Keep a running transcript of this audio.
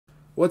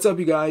What's up,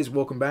 you guys?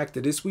 Welcome back to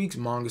this week's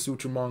Manga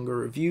Sutra Manga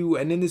review,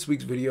 and in this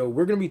week's video,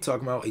 we're going to be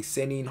talking about a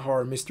seinen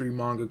horror mystery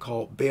manga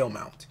called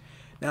Balemount.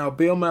 Now,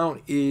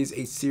 Balemount is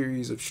a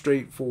series of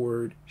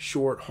straightforward,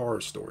 short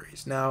horror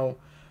stories. Now,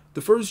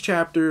 the first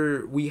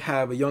chapter, we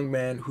have a young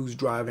man who's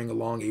driving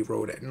along a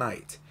road at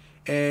night,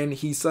 and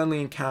he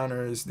suddenly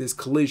encounters this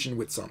collision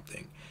with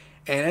something.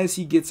 And as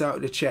he gets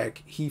out to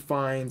check, he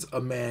finds a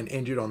man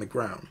injured on the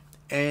ground,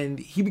 and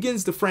he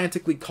begins to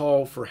frantically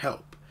call for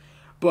help.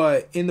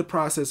 But in the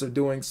process of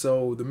doing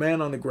so, the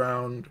man on the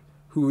ground,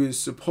 who is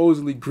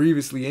supposedly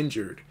grievously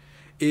injured,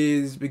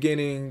 is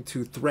beginning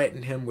to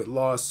threaten him with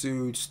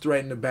lawsuits,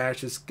 threaten to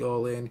bash his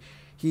skull in.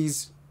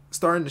 He's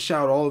starting to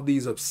shout all of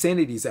these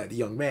obscenities at the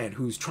young man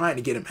who's trying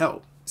to get him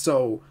help.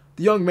 So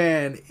the young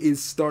man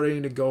is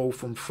starting to go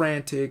from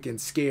frantic and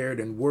scared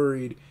and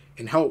worried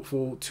and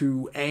helpful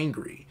to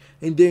angry.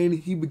 And then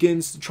he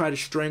begins to try to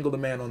strangle the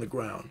man on the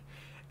ground.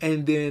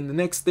 And then the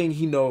next thing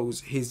he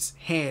knows, his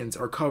hands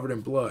are covered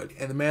in blood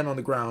and the man on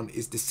the ground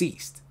is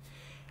deceased.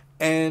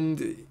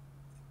 And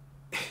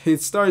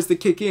it starts to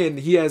kick in.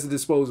 He has to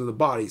dispose of the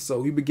body.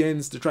 So he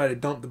begins to try to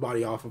dump the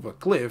body off of a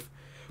cliff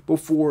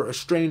before a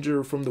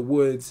stranger from the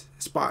woods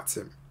spots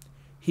him.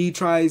 He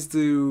tries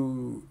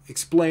to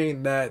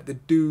explain that the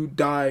dude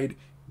died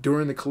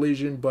during the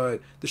collision,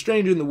 but the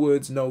stranger in the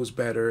woods knows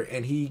better,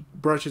 and he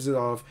brushes it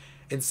off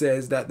and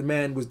says that the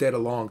man was dead a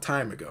long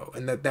time ago,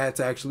 and that that's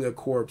actually a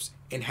corpse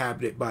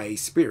inhabited by a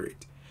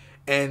spirit,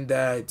 and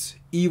that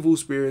evil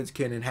spirits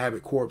can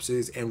inhabit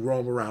corpses and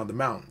roam around the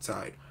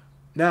mountainside.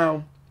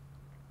 Now,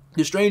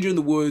 the stranger in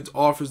the woods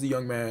offers the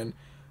young man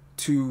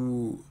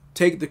to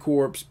take the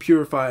corpse,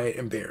 purify it,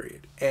 and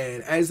bury it.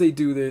 And as they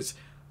do this,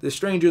 the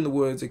stranger in the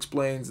woods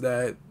explains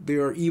that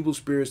there are evil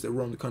spirits that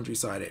roam the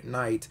countryside at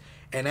night,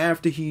 and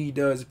after he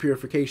does a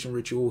purification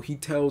ritual, he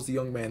tells the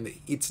young man that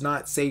it's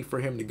not safe for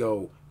him to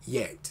go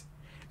yet.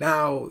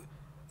 Now,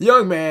 the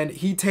young man,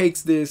 he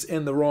takes this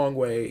in the wrong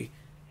way,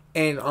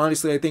 and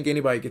honestly, I think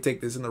anybody could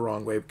take this in the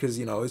wrong way, because,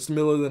 you know, it's the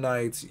middle of the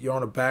night, you're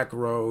on a back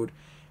road,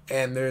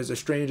 and there's a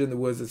stranger in the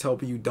woods that's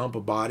helping you dump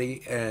a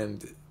body,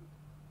 and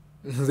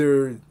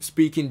they're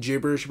speaking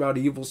gibberish about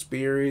evil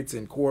spirits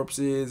and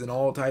corpses and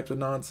all types of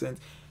nonsense.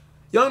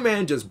 Young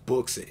man just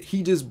books it.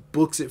 He just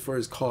books it for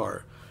his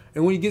car.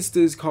 And when he gets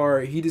to his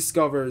car, he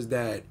discovers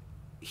that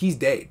he's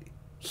dead.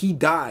 He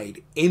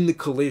died in the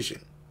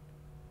collision.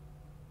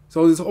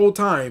 So this whole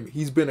time,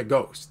 he's been a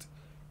ghost.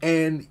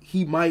 And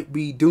he might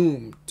be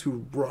doomed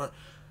to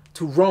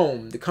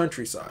roam the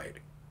countryside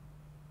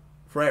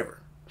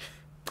forever.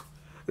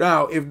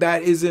 Now, if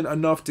that isn't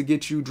enough to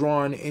get you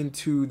drawn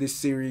into this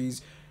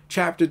series,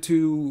 Chapter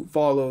 2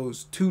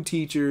 follows two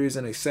teachers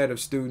and a set of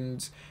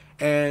students.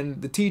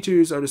 And the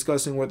teachers are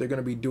discussing what they're going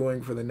to be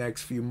doing for the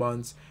next few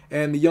months.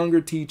 And the younger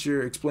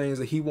teacher explains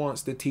that he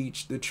wants to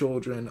teach the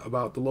children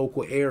about the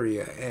local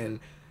area and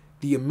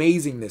the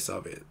amazingness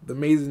of it, the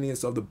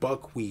amazingness of the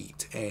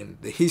buckwheat and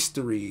the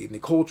history and the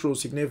cultural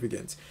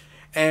significance.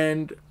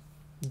 And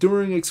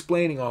during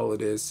explaining all of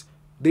this,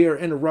 they are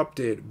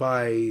interrupted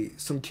by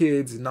some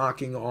kids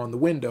knocking on the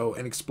window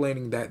and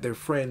explaining that their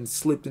friend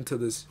slipped into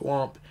the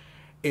swamp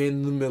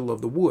in the middle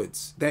of the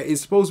woods that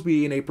is supposed to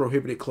be in a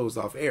prohibited closed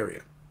off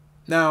area.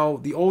 Now,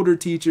 the older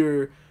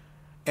teacher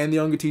and the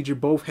younger teacher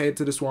both head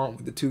to the swamp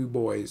with the two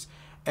boys.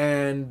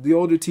 And the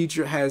older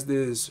teacher has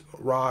this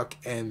rock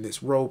and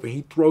this rope, and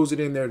he throws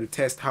it in there to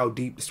test how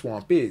deep the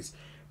swamp is.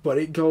 But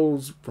it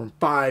goes from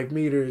 5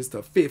 meters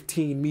to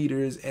 15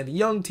 meters. And the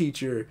young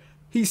teacher,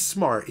 he's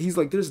smart. He's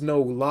like, there's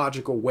no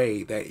logical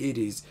way that it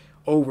is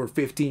over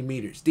 15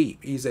 meters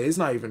deep. He said it's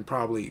not even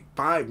probably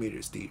 5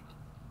 meters deep.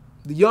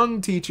 The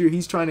young teacher,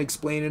 he's trying to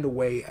explain it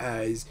away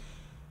as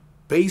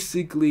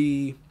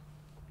basically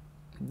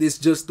it's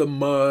just the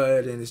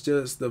mud and it's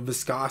just the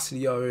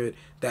viscosity of it,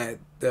 that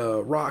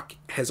the rock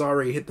has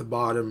already hit the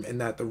bottom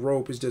and that the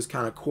rope is just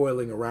kind of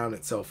coiling around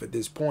itself at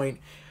this point.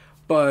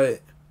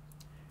 But,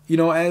 you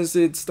know, as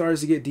it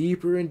starts to get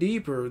deeper and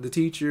deeper, the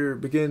teacher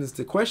begins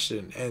to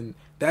question. And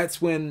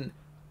that's when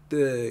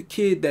the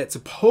kid that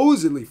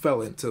supposedly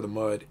fell into the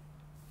mud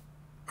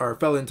or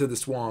fell into the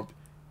swamp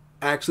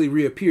actually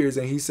reappears,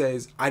 and he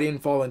says, I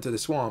didn't fall into the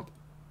swamp.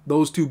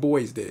 Those two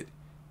boys did.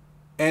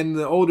 And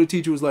the older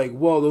teacher was like,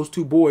 well, those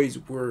two boys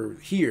were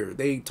here.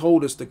 They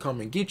told us to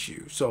come and get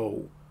you.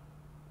 So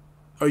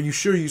are you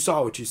sure you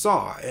saw what you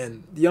saw?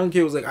 And the young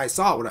kid was like, I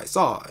saw what I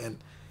saw.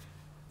 And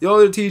the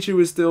older teacher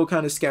was still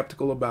kind of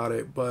skeptical about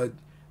it. But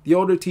the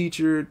older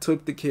teacher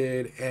took the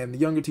kid and the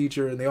younger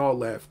teacher, and they all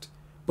left.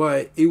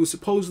 But it was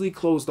supposedly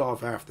closed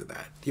off after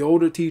that. The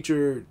older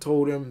teacher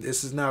told him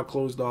this is now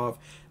closed off.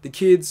 The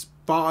kid's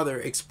father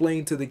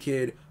explained to the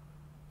kid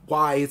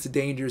why it's a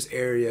dangerous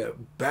area.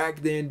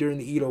 Back then, during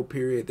the Edo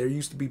period, there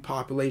used to be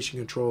population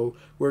control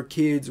where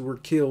kids were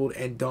killed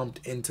and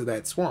dumped into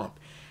that swamp.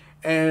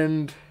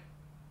 And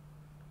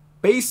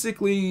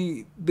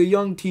basically, the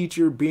young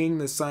teacher, being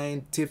the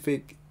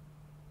scientific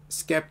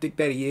skeptic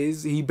that he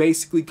is, he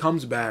basically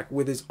comes back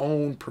with his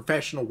own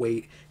professional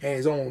weight and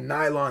his own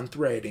nylon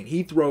thread, and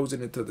he throws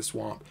it into the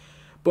swamp.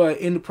 But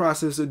in the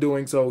process of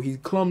doing so, he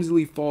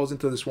clumsily falls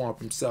into the swamp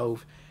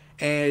himself,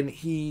 and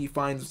he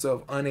finds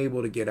himself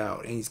unable to get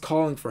out, and he's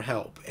calling for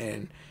help.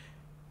 And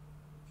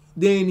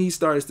then he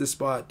starts to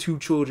spot two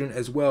children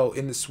as well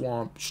in the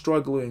swamp,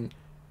 struggling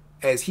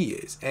as he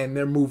is, and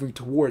they're moving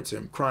towards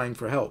him, crying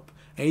for help.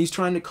 And he's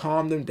trying to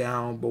calm them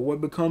down, but what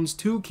becomes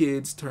 2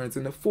 kids turns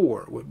into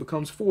 4. What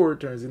becomes 4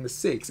 turns into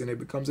 6, and it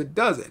becomes a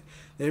dozen.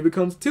 Then it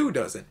becomes 2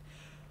 dozen,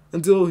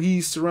 until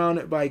he's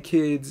surrounded by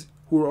kids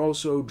who are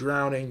also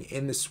drowning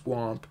in the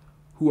swamp,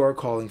 who are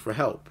calling for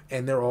help,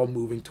 and they're all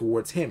moving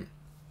towards him.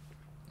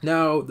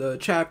 Now, the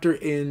chapter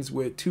ends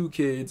with 2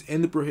 kids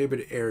in the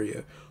prohibited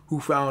area who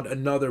found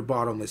another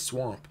bottomless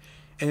swamp.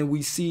 And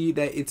we see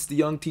that it's the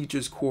young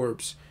teacher's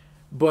corpse,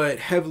 but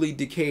heavily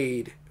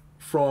decayed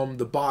from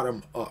the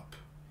bottom up.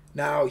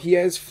 Now, he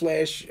has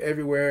flesh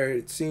everywhere.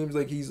 It seems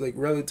like he's like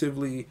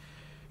relatively,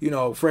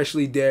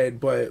 freshly dead,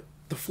 but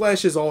the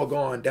flesh is all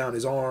gone down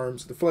his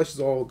arms. The flesh is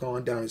all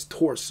gone down his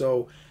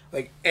torso,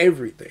 like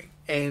everything.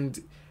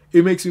 And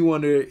it makes me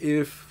wonder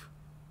if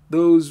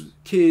those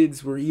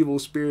kids were evil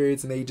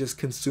spirits and they just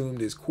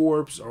consumed his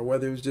corpse, or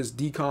whether it was just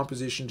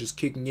decomposition just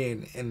kicking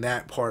in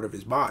that part of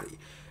his body.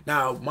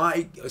 Now,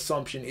 my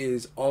assumption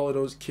is all of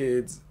those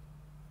kids,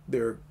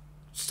 their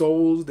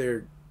souls,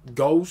 their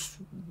ghosts,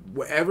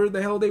 whatever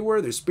the hell they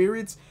were, their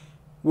spirits,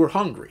 were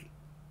hungry,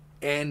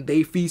 and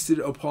they feasted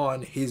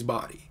upon his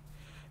body.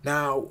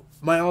 Now,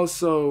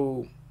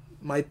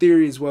 my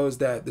theory as well is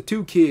that the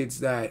 2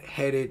 kids that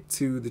headed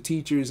to the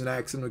teachers and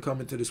asked them to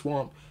come into the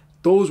swamp,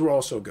 those were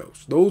also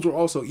ghosts. Those were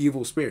also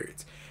evil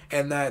spirits.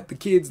 And that the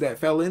kids that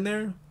fell in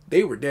there,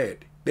 they were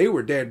dead. They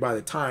were dead by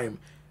the time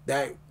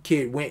that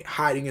kid went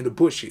hiding in the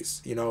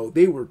bushes.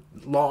 They were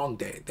long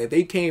dead. That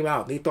they came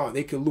out, they thought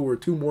they could lure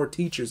 2 more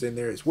teachers in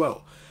there as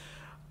well.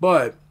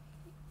 But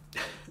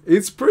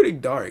it's pretty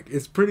dark.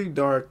 It's pretty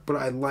dark, but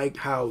I like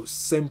how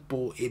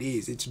simple it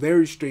is. It's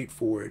very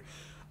straightforward.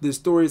 The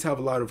stories have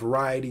a lot of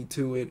variety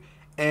to it,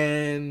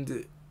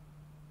 and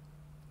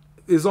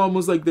it's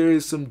almost like there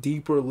is some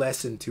deeper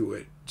lesson to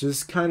it.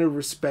 Just kind of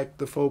respect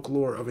the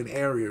folklore of an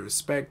area.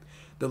 Respect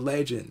the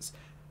legends.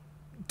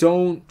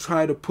 Don't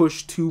try to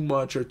push too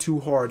much or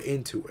too hard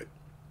into it.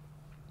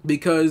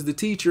 Because the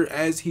teacher,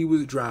 as he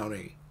was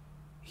drowning,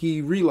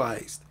 he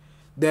realized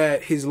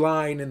that his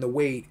line and the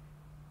weight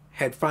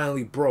had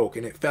finally broke,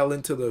 and it fell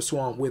into the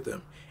swamp with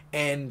him.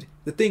 And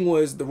the thing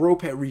was, the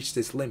rope had reached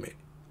its limit.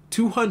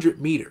 200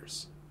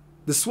 meters.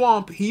 The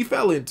swamp he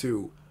fell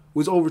into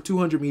was over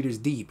 200 meters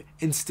deep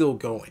and still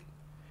going.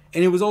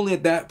 And it was only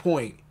at that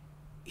point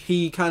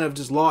he kind of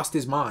just lost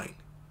his mind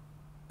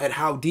at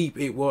how deep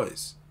it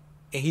was.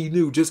 And he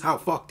knew just how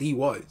fucked he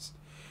was.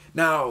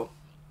 Now,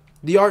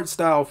 the art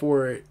style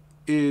for it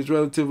is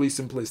relatively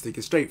simplistic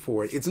and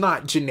straightforward. It's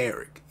not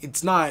generic.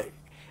 It's not,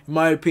 in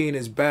my opinion,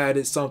 as bad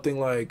as something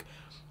like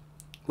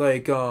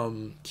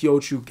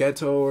Kyochu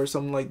Ghetto or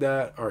something like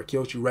that, or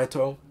Kyochu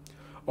Reto,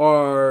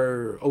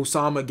 or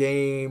Osama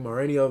Game,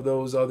 or any of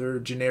those other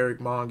generic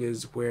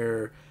mangas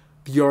where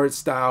the art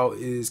style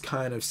is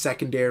kind of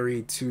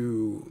secondary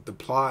to the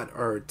plot,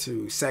 or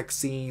to sex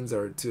scenes,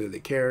 or to the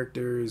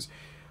characters'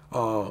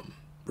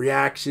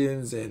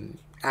 reactions and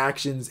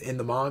actions in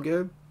the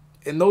manga.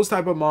 In those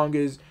type of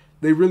mangas,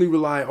 they really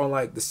rely on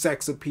like the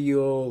sex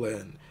appeal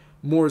and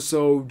more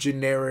so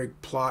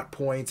generic plot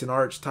points and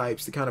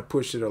archetypes to kind of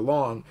push it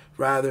along,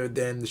 rather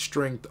than the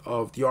strength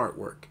of the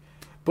artwork.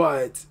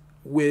 But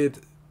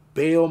with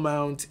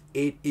Balemount,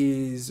 it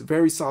is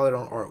very solid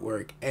on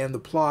artwork, and the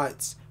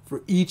plots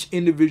for each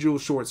individual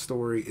short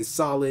story is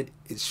solid.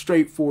 It's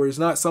straightforward. It's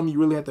not something you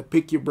really have to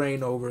pick your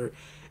brain over.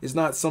 It's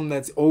not something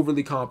that's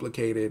overly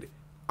complicated.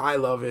 I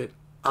love it.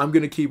 I'm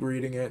going to keep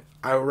reading it.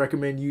 I would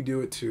recommend you do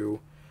it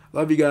too.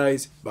 Love you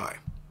guys. Bye.